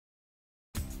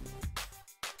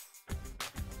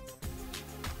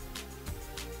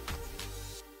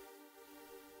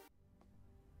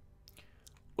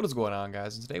What is going on,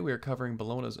 guys? And today we are covering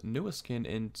Bellona's newest skin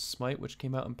in Smite, which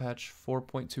came out in patch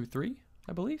 4.23,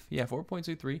 I believe. Yeah,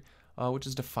 4.23, which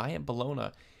is Defiant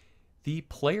Bellona. The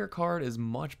player card is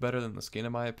much better than the skin,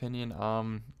 in my opinion.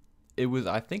 It was,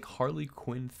 I think, Harley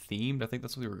Quinn themed. I think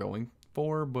that's what we were going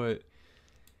for, but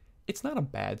it's not a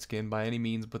bad skin by any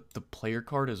means, but the player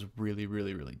card is really,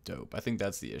 really, really dope. I think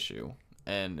that's the issue.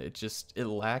 And it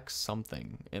lacks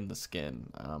something in the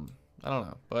skin. I don't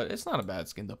know, but it's not a bad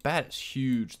skin. The bat is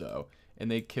huge, though, and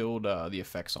they killed the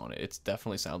effects on it. It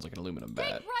definitely sounds like an aluminum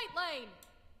bat. Take right lane!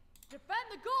 Defend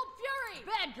the Gold Fury!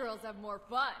 Bad girls have more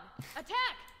fun.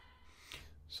 Attack!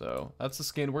 So, that's the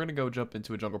skin. We're going to go jump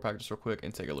into a jungle practice real quick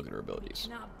and take a look at her abilities.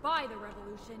 We cannot buy the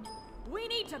revolution. We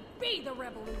need to be the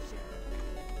revolution.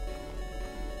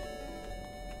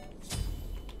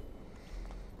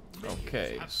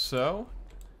 Okay, so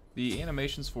the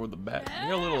animations for the bat,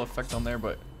 you got a little effect on there,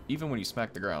 but even when you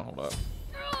smack the ground, hold up.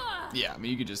 Yeah, I mean,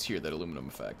 you could just hear that aluminum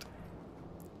effect.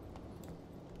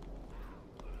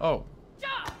 Oh.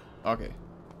 Okay.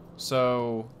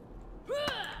 So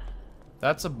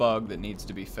that's a bug that needs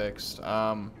to be fixed.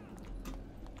 Oh,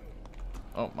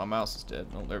 my mouse is dead.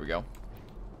 Oh, there we go.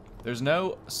 There's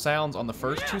no sounds on the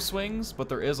first two swings, but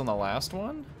there is on the last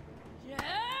one.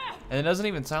 And it doesn't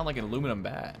even sound like an aluminum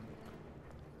bat.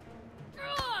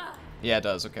 Yeah, it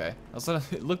does. Okay.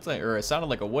 It looked like, or it sounded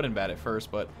like a wooden bat at first,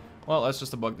 but well, that's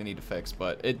just a bug they need to fix.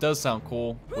 But it does sound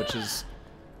cool, which sucks.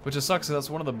 Because that's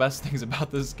one of the best things about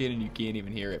this skin, and you can't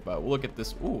even hear it. But we'll look at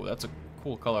this. Ooh, that's a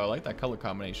cool color. I like that color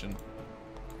combination.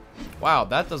 Wow,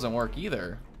 that doesn't work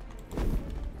either.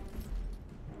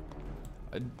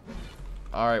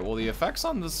 All right. Well, the effects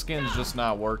on this skin is just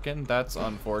not working. That's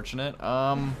unfortunate.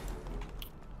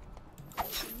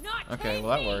 Okay. Well,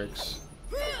 that works.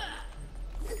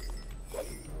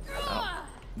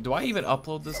 Do I even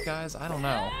upload this, guys? I don't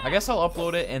know. I guess I'll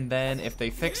upload it, and then if they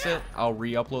fix it, I'll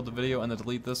re-upload the video and then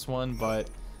delete this one, but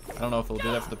I don't know if they'll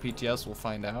do that for the PTS. We'll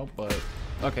find out, but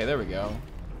okay, there we go.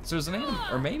 So there's an anim,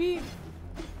 or maybe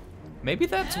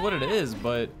that's what it is,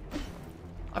 but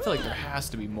I feel like there has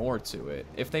to be more to it.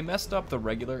 If they messed up the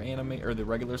regular anime, or the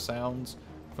regular sounds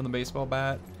from the baseball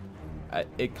bat,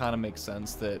 it kind of makes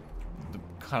sense that the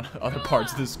kind of other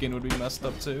parts of the skin would be messed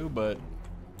up too, but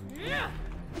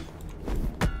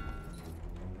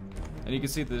and you can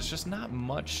see there's just not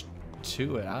much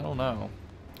to it. I don't know.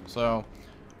 So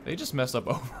they just messed up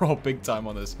overall big time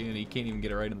on this skin. You can't even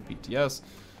get it right in the PTS.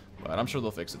 But I'm sure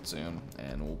they'll fix it soon.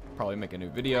 And we'll probably make a new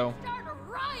video.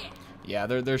 Yeah,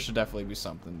 there should definitely be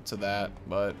something to that.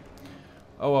 But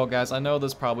oh well, guys, I know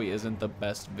this probably isn't the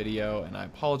best video, and I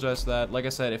apologize for that. Like I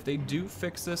said, if they do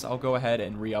fix this, I'll go ahead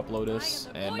and re-upload this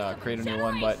and create a new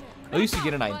one. But at least you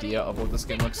get an idea of what this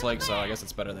game looks like, so I guess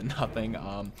it's better than nothing.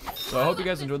 So I hope you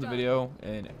guys enjoyed the video,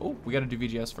 and oh, we gotta do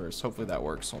VGS first. Hopefully that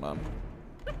works. Hold on.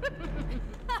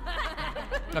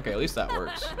 Okay, at least that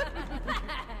works.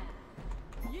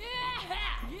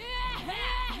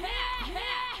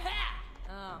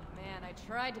 Oh man, I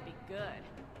tried to be good,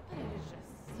 but it is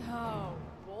just so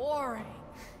boring.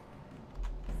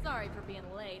 Sorry for being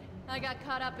late. I got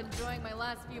caught up enjoying my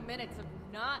last few minutes of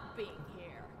not being here.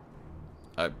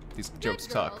 These jokes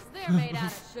Good talk. girls, they're made out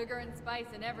of sugar and spice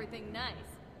and everything nice.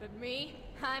 But me,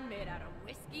 I'm made out of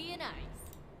whiskey and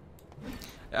ice.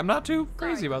 I'm not too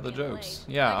crazy about the jokes.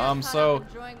 Yeah, so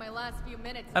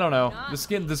I don't know.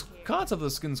 This concept of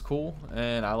the skin's cool,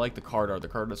 and I like the card art. The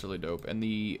card art's really dope, and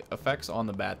the effects on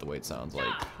the bat, the way it sounds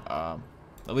like,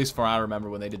 at least from what I remember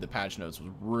when they did the patch notes,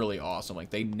 was really awesome. Like,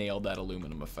 they nailed that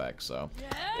aluminum effect. So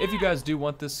if you guys do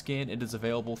want this skin, it is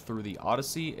available through the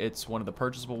Odyssey. It's one of the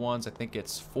purchasable ones. I think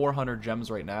it's 400 gems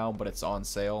right now, but it's on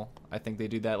sale. I think they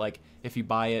do that. Like, if you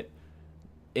buy it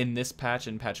in this patch,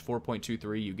 in patch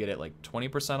 4.23, you get it like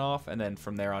 20% off, and then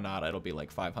from there on out, it'll be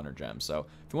like 500 gems. So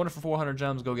if you want it for 400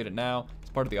 gems, go get it now. It's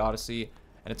part of the Odyssey.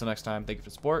 And until next time, thank you for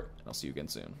the support, and I'll see you again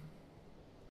soon.